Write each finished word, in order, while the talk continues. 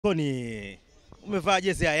Ni umevaa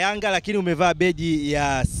jezi ya Yanga lakini umevaa beji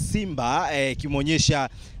ya Simba kimuonyesha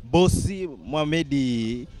bosi Mohamed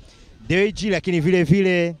Dewji, lakini vile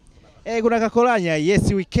vile kuna kakolanya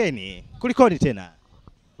yes weekend. Kulikoni tena?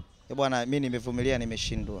 Bwana, mimi nimevumilia,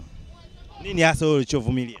 nimeshindwa. Nini hasa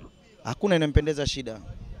ulichovumilia? Hakuna inampendeza shida.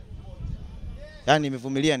 Yaani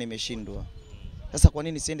nimevumilia, nimeshindwa. Sasa kwa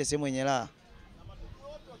nini siende sehemu yenye raha?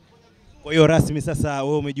 Kwa hiyo rasmi sasa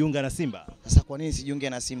wewe umejiunga na Simba? Sasa kwa nini sijiunge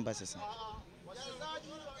na Simba sasa?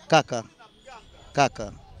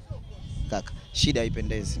 Kaka. Shida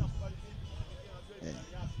haipendezi.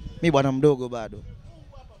 Mimi bwana mdogo bado.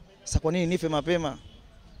 Sasa kwa nini nife mapema?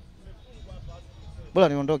 Bora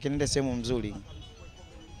niondoke niende sehemu nzuri.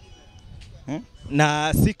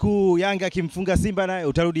 Na siku Yanga kimfunga Simba naye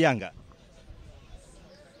utarudi Yanga?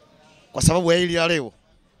 Kwa sababu ya hili la leo.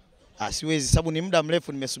 Siwezi, sababu ni muda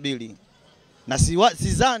mrefu nimesubiri. Na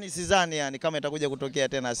sizani yani kama itakuja kutokea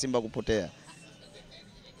tena Simba kupotea.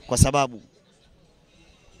 Kwa sababu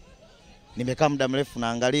nimekaa muda mrefu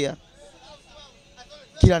naangalia.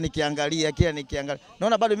 Kila nikiangalia.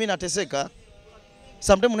 Naona bado mimi nateseka.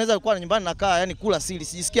 Sometimes unaweza kuwa nyumbani nakaa yani kula siri,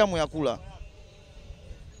 sijisikia hamu ya kula.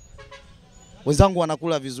 Wenzangu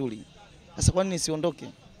wanakula vizuri. Sasa kwa nini siondoke?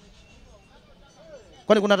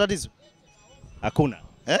 Kwani kuna tatizo? Hakuna.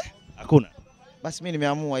 Hakuna. Basi mimi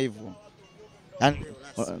nimeamua hivyo. Yaani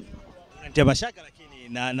unanitia mashaka lakini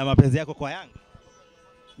na mapenzi yako kwa Yanga.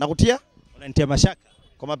 Nakutia? Unanitia mashaka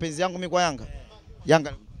kwa mapenzi yangu mimi kwa Yanga.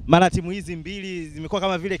 Yanga maana timu hizi mbili zimekuwa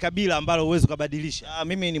kama vile kabila ambalo uwezo kubadilisha.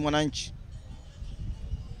 Mimi ni mwananchi.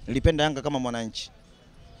 Nilipenda Yanga kama mwananchi.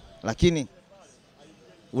 Lakini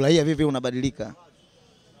uraia vipi unabadilika?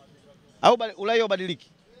 Au uraia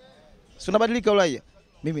ubadiliki? Si unabadilika uraia?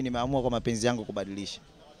 Mimi nimeamua kwa mapenzi yangu kubadilisha.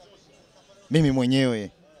 Mimi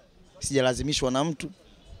mwenyewe sijalazimishwa na mtu,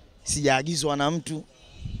 sijaagizwa na mtu.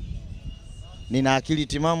 Nina akili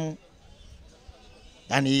timamu.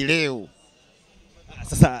 Yaani leo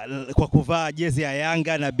sasa kwa kuvaa jezi ya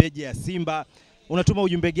Yanga na beji ya Simba unatuma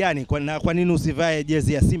ujumbe gani? Kwa nini usivae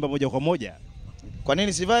jezi ya Simba moja kwa moja? Kwa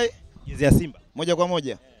nini sivae jezi ya Simba moja kwa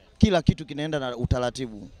moja? Kila kitu kinaenda na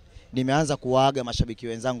utaratibu. Nimeanza kuwaaga mashabiki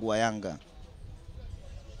wenzangu wa Yanga.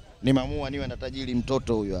 Nimeamua niwe na tajiri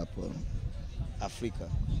mtoto huyo hapo Afrika.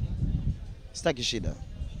 Sitaki shida.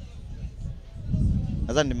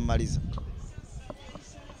 Nadhani nimemaliza.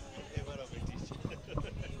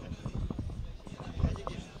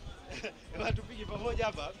 Tupige pamoja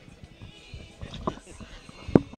hapa.